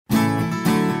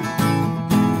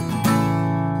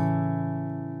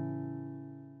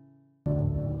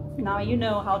Now you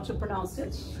know how to pronounce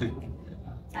it.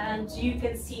 And you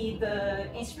can see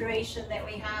the inspiration that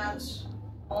we had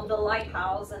on the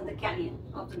lighthouse and the canyon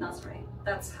of the Nazare.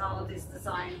 That's how this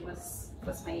design was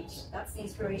made. That's the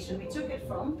inspiration we took it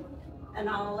from. And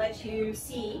I'll let you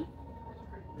see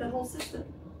the whole system.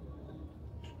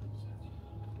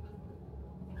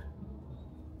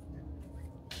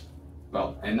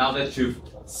 Well, and now that you've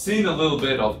seen a little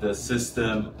bit of the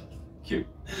system, cute,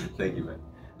 thank you, man.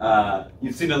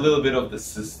 You've seen a little bit of the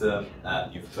system,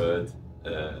 you've heard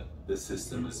the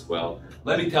system as well.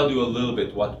 Let me tell you a little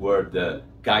bit what were the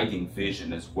guiding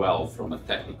vision as well from a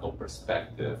technical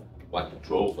perspective, what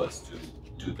drove us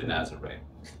to the Nazare.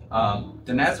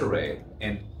 The Nazare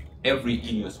and every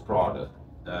INNUOS product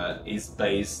is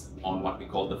based on what we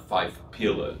call the 5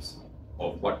 pillars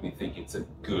of what we think it's a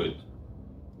good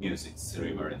music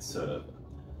streamer and server.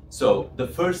 So the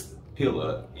first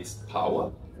pillar is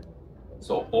power.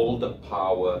 So all the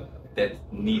power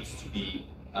that needs to be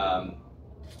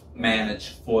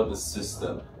managed for the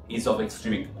system is of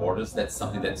extreme importance. That's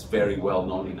something that's very well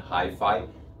known in hi-fi,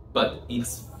 but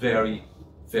it's very,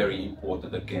 very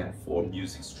important again for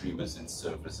music streamers and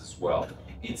servers as well.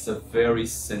 It's a very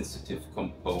sensitive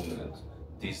component.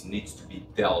 This needs to be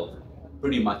dealt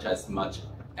pretty much as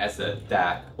a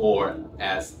DAC or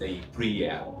as a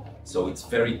preamp. So it's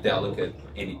very delicate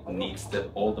and it needs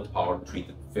all the power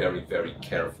treated very, very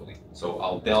carefully. So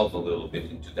I'll delve a little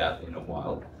bit into that in a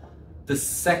while. The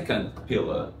second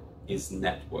pillar is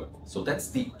network. So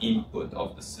that's the input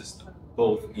of the system,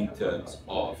 both in terms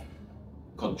of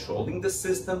controlling the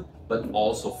system, but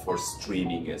also for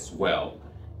streaming as well.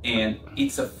 And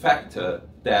it's a factor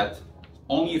that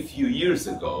only a few years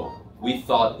ago, we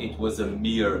thought it was a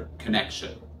mere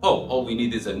connection. Oh, all we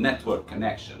need is a network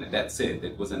connection and that's it.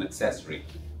 It was an accessory.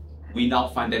 We now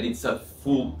find that it's a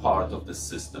full part of the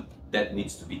system that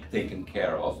needs to be taken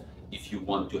care of if you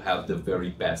want to have the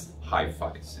very best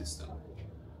hi-fi system.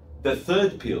 The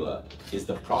third pillar is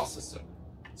the processor.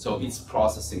 So it's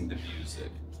processing the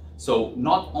music. So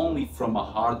not only from a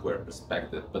hardware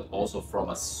perspective, but also from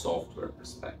a software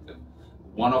perspective.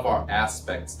 One of our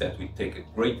aspects that we take a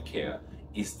great care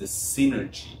is the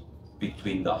synergy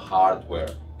between the hardware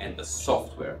and the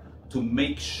software to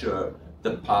make sure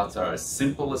the paths are as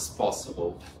simple as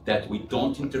possible, that we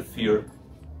don't interfere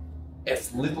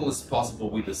as little as possible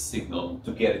with the signal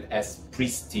to get it as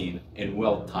pristine and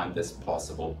well-timed as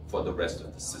possible for the rest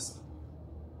of the system.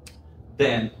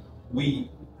 Then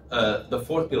the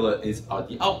fourth pillar are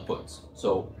the outputs.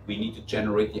 So we need to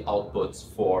generate the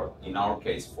outputs for, in our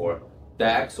case, for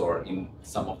DACs, or in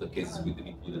some of the cases we didn't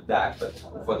include a DAC,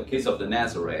 but for the case of the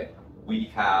Nazare, we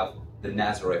have the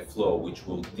Nazare flow, which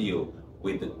will deal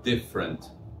with the different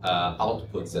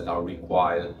outputs that are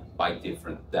required by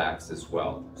different DACs as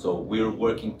well. So we're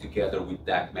working together with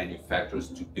DAC manufacturers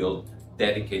to build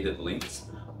dedicated links.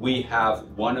 We have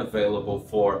one available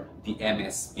for the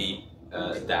MSP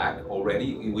DAC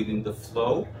already within the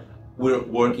flow. We're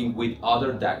working with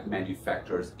other DAC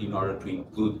manufacturers in order to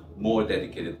include more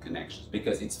dedicated connections,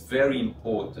 because it's very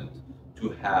important to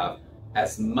have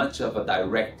as much of a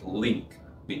direct link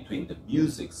between the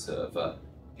music server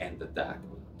and the DAC.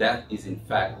 That is in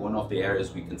fact one of the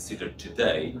areas we consider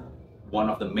today one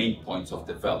of the main points of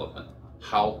development,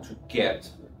 how to get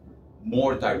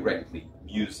more directly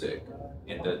music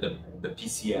and the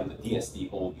PCM, the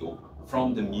DSD audio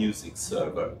from the music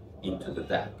server into the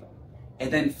DAC.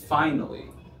 And then finally,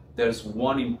 there's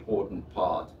one important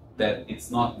part that it's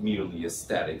not merely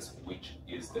aesthetics, which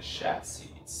is the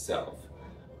chassis itself,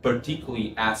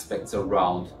 particularly aspects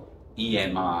around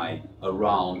EMI,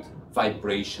 around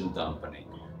vibration dampening.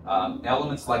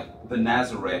 Elements like the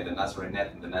Nazare, the Nazare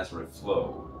Net, and the Nazare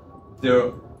Flow,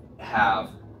 they have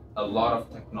a lot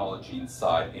of technology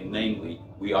inside, and namely,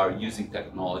 we are using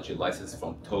technology licensed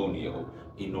from Tonio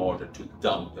in order to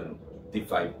dampen the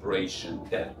vibration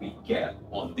that we get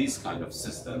on these kind of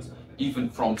systems, even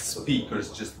from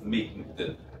speakers just making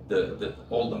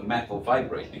all the metal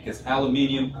vibrate, because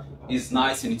aluminium is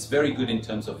nice and it's very good in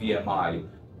terms of EMI,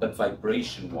 but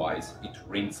vibration-wise, it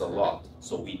rings a lot.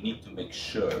 So we need to make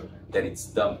sure that it's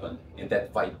dampened and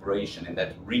that vibration and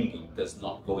that ringing does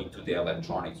not go into the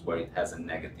electronics where it has a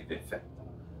negative effect.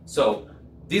 So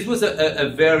this was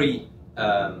a very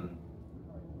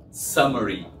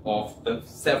summary of the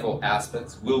several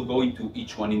aspects. We'll go into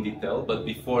each one in detail, but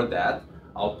before that,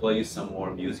 I'll play you some more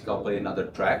music. I'll play another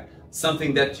track,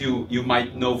 something that you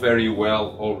might know very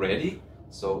well already.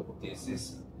 So this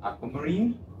is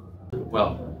Aquamarine.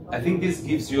 Well, I think this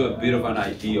gives you a bit of an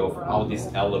idea of how these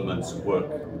elements work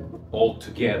all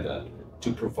together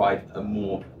to provide a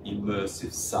more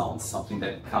immersive sound, something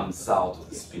that comes out of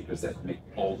the speakers, that make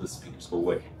all the speakers go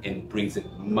away, and brings it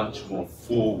much more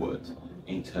forward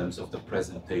in terms of the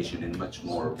presentation and much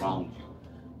more around you.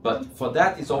 But for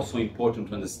that, it's also important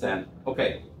to understand,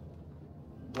 okay,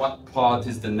 what part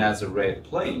is the Nazare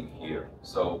playing here?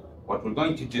 So what we're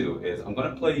going to do is, I'm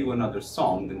going to play you another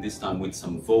song, and this time with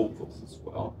some vocals as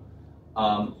well.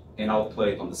 And I'll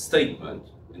play it on the statement,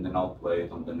 and then I'll play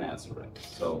it on the Nazare.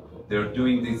 So they're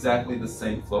doing exactly the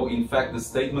same flow. In fact, the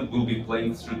statement will be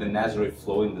playing through the Nazare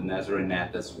flow in the Nazare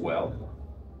net as well.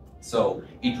 So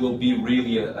it will be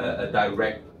really a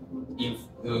direct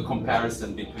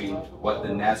comparison between what the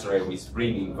Nazare is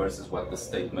bringing versus what the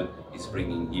statement is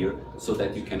bringing here, so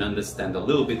that you can understand a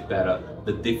little bit better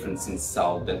the difference in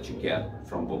sound that you get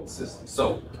from both systems.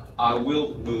 So I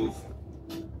will move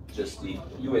just the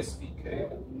USB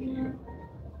cable here.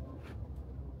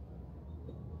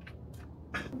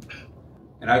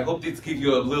 And I hope this gives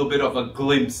you a little bit of a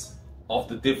glimpse of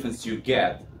the difference you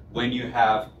get when you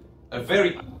have a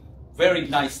very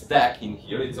nice DAC in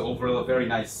here. It's overall a very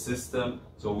nice system.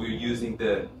 So we're using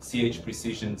the CH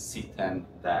Precision C10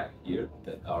 DAC here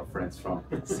that our friends from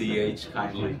CH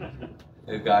kindly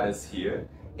got us here.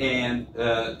 And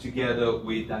together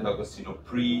with D'Agostino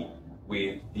Pre,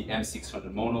 with the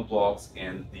M600 monoblocks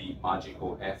and the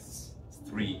Magico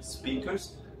S3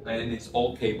 speakers. And it's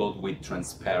all cabled with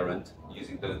transparent,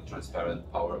 using the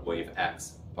transparent PowerWave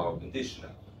X power conditioner.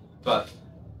 But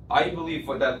I believe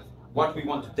that what we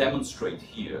want to demonstrate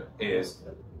here is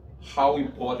how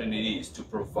important it is to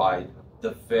provide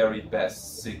the very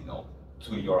best signal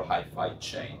to your hi-fi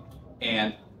chain.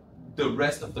 And the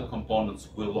rest of the components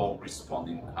will all respond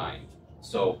in kind.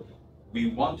 So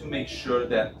we want to make sure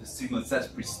that the signal is as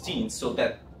pristine so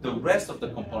that the rest of the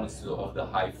components of the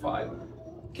hi-fi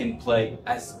can play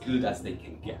as good as they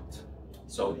can get.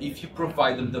 So if you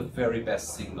provide them the very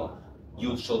best signal,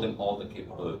 you'll show them all the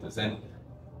capabilities. And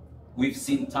we've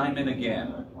seen time and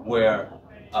again where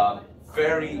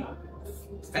very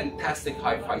fantastic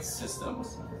hi-fi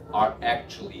systems are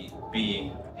actually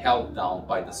being held down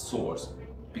by the source,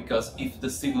 because if the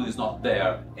signal is not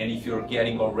there, and if you're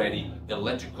getting already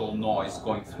electrical noise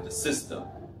going through the system,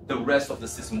 the rest of the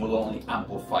system will only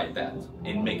amplify that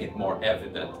and make it more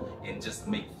evident and just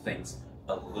make things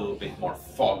a little bit more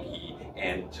foggy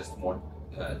and just more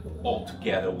all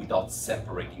together without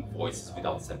separating voices,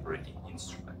 without separating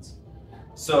instruments.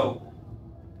 So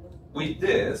with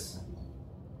this,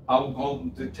 I'm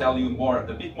going to tell you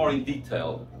a bit more in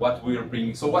detail what we're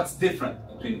bringing. So what's different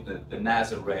between the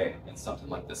Nazare and something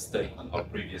like the Statement, our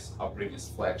previous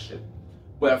flagship?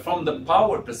 Well, from the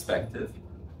power perspective,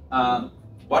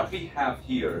 what we have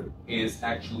here is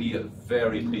actually a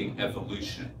very big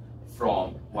evolution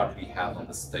from what we have on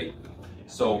the Statement.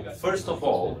 So first of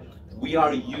all, we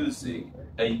are using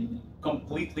a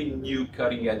completely new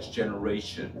cutting-edge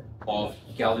generation of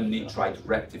gallium nitride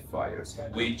rectifiers,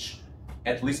 which,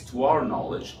 at least to our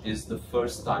knowledge, is the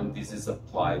first time this is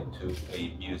applied to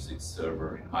a music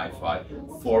server in hi-fi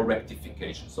for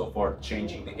rectification, so for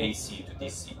changing the AC to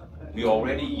DC. We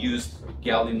already used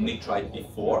gallium nitride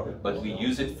before, but we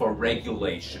use it for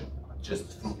regulation,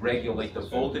 just to regulate the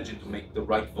voltage and to make the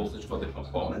right voltage for the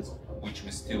components, which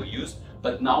we still use.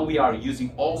 But now we are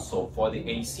using also for the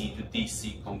AC to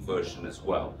DC conversion as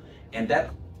well. And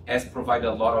that has provided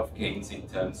a lot of gains in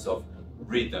terms of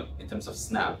rhythm, in terms of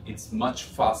snap. It's much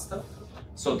faster.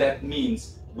 So that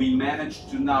means we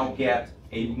managed to now get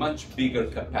a much bigger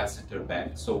capacitor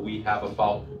bank. So we have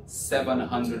about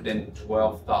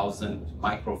 712,000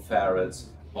 microfarads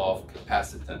of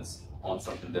capacitance on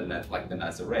something like the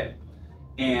Nazare.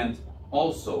 And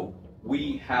also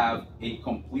we have a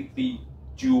completely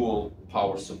dual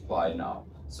power supply now.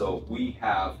 So we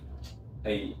have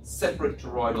a separate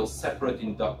toroidal, separate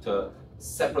inductor,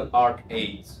 separate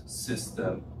ARC8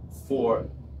 system for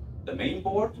the main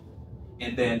board,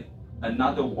 and then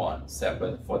another one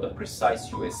separate for the precise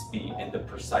USB and the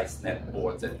precise net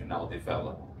boards that you now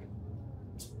develop.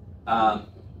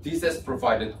 This has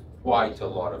provided quite a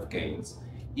lot of gains.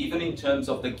 Even in terms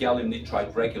of the gallium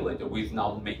nitride regulator, we've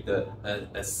now made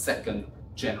a second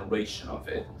generation of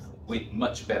it with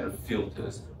much better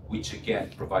filters, which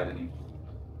again provide an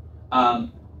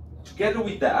improvement. Together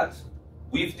with that,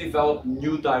 we've developed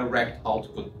new direct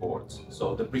output ports.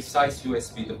 So the precise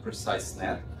USB, the precise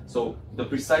net. So the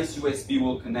precise USB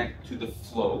will connect to the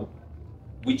flow,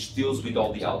 which deals with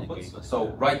all the outputs.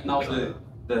 So right now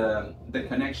the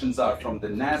connections are from the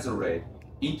Nazare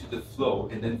into the flow,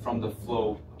 and then from the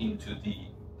flow into the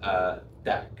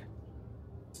DAC.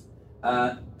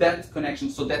 That connection,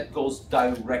 so that goes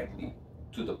directly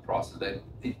to the process, that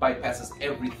it bypasses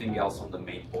everything else on the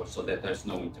main board so that there's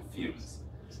no interference.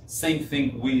 Same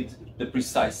thing with the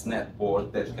precise net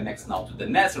board that connects now to the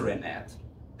Nazare net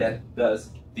that does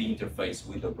the interface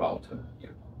with the router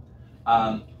here.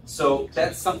 So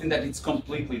that's something that is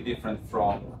completely different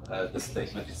from the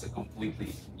statement. It's a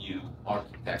completely new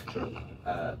architecture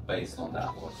based on that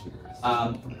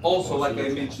one. Also, like I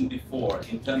mentioned before,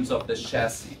 in terms of the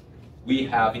chassis, we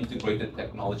have integrated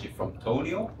technology from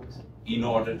Tonio in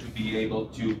order to be able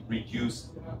to reduce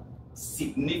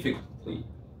significantly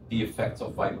the effects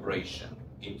of vibration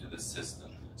into the system.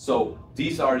 So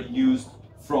these are used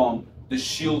from the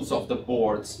shields of the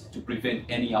boards to prevent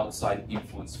any outside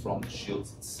influence from the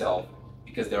shields itself,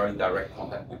 because they are in direct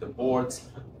contact with the boards.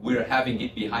 We're having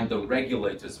it behind the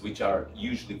regulators, which are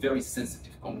usually very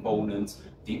sensitive components,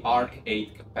 the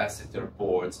ARC8 capacitor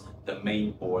boards, the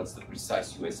main boards, the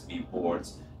precise USB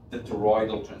boards, the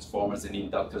toroidal transformers and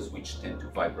inductors, which tend to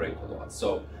vibrate a lot.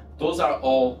 So those are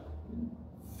all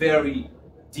very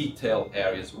detailed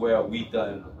areas where we've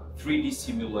done 3D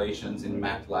simulations in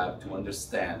MATLAB to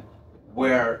understand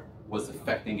where was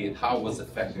affecting it, how was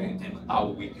affecting it, and how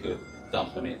we could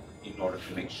dampen it in order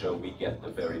to make sure we get the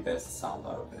very best sound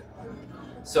out of it.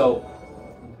 So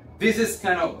this is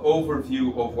kind of overview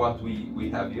of what we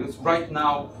have used. Right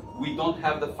now, we don't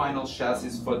have the final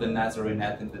chassis for the Nazare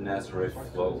net and the Nazare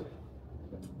Flow.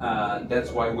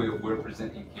 That's why we're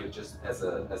presenting here just as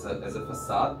a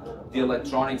facade. The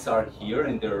electronics are here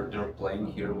and they're playing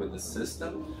here with the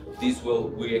system. These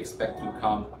we expect to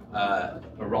come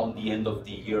around the end of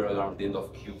the year, around the end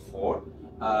of Q4.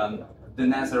 The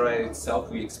Nazare itself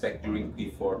we expect during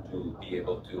P4 to be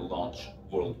able to launch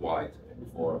worldwide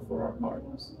for our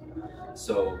partners.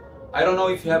 So I don't know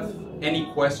if you have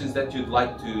any questions that you'd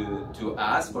like to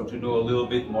ask or to know a little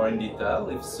bit more in detail.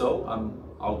 If so,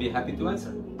 I'll be happy to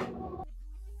answer.